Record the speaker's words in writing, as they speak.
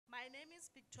name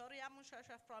is Victoria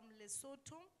Mushasha from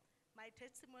Lesotho. My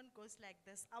testimony goes like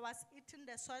this. I was eating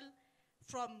the soil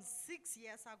from 6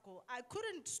 years ago. I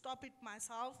couldn't stop it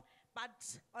myself, but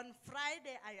on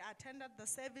Friday I attended the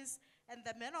service and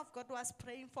the man of God was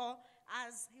praying for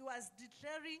us. He was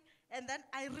declaring, and then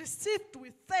I received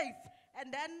with faith.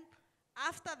 And then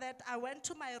after that, I went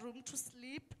to my room to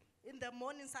sleep. In the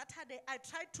morning, Saturday, I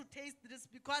tried to taste this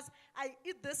because I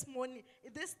eat this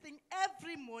thing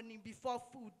every morning before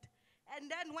food. And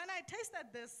then when I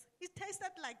tasted this, it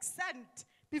tasted like sand.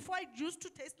 Before it used to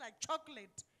taste like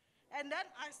chocolate. And then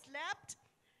I slept.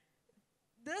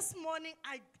 This morning,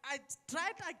 I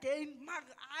tried again.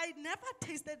 I never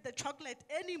tasted the chocolate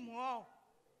anymore.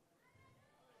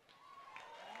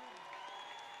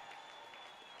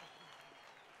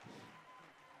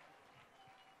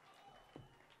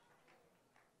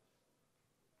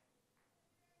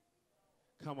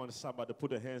 Come on, somebody, put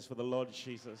your hands for the Lord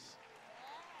Jesus.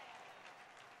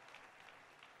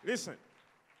 Listen,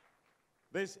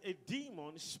 there's a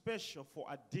demon special for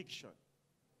addiction.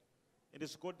 It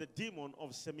is called the demon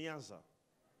of Semiaza.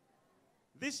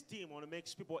 This demon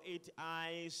makes people eat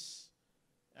ice.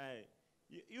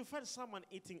 You find someone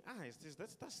eating ice.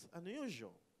 That's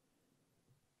unusual.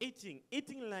 Eating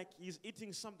like he's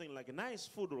eating something like nice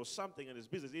food or something, and his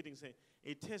business eating, saying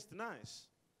it tastes nice.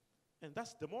 And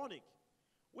that's demonic.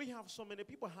 We have so many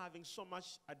people having so much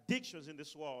addictions in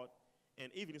this world, and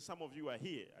even some of you are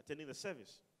here attending the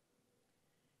service.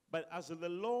 But as the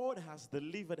Lord has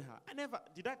delivered her,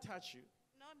 did I touch you?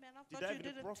 No, man of God, you didn't. Did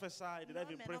I even prophesy? Did I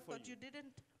even pray for you? You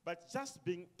didn't. But just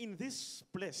being in this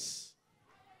place,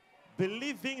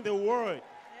 believing the word.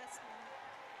 Yes,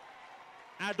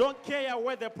 man. I don't care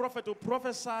whether the prophet will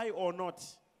prophesy or not.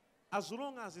 As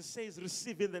long as it says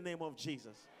receive in the name of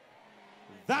Jesus.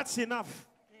 That's enough.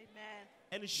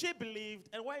 And she believed.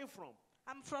 And where are you from?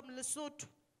 I'm from Lesotho.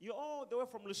 You're all the way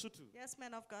from Lesotho? Yes,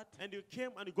 man of God. And you came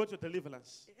and you got your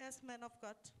deliverance? Yes, man of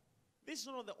God. This is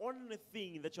not the only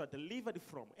thing that you are delivered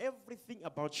from. Everything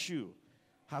about you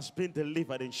has been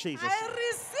delivered in Jesus' name. I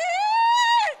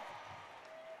receive!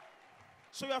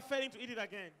 So you are failing to eat it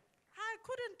again? I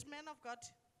couldn't, man of God.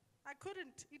 I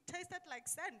couldn't. It tasted like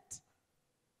sand.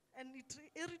 And it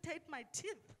irritated my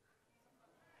teeth.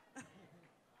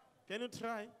 Can you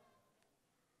try?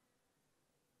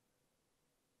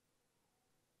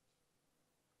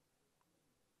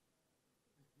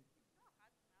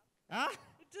 Huh?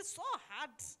 It is so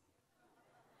hard.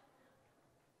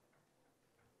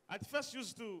 At first you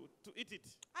used to eat it.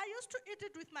 I used to eat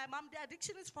it with my mom. The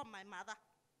addiction is from my mother.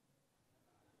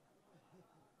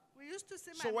 We used to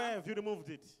see my So where mom. have you removed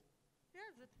it?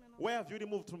 Yes, where have you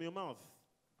removed from your mouth?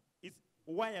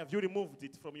 Why have you removed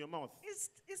it from your mouth? It's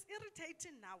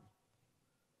irritating now.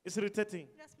 It's irritating?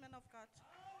 Yes, man of God.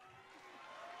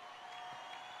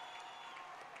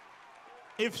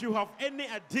 If you have any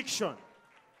addiction,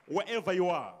 wherever you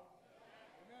are,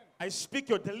 I speak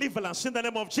your deliverance in the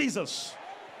name of Jesus.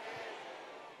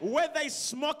 Whether it's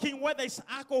smoking, whether it's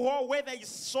alcohol, whether it's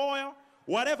soil,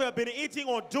 whatever you've been eating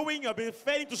or doing, you've been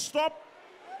failing to stop,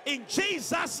 in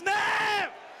Jesus' name,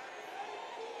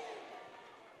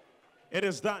 it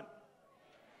is done.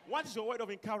 What is your word of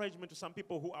encouragement to some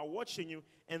people who are watching you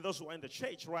and those who are in the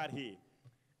church right here?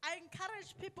 I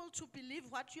encourage people to believe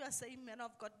what you are saying, man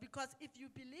of God, because if you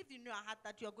believe in your heart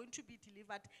that you are going to be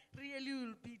delivered, really you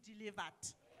will be delivered.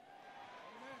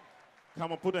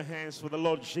 Come on, put your hands for the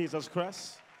Lord Jesus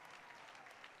Christ.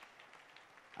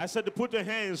 I said to put your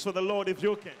hands for the Lord if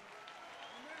you can.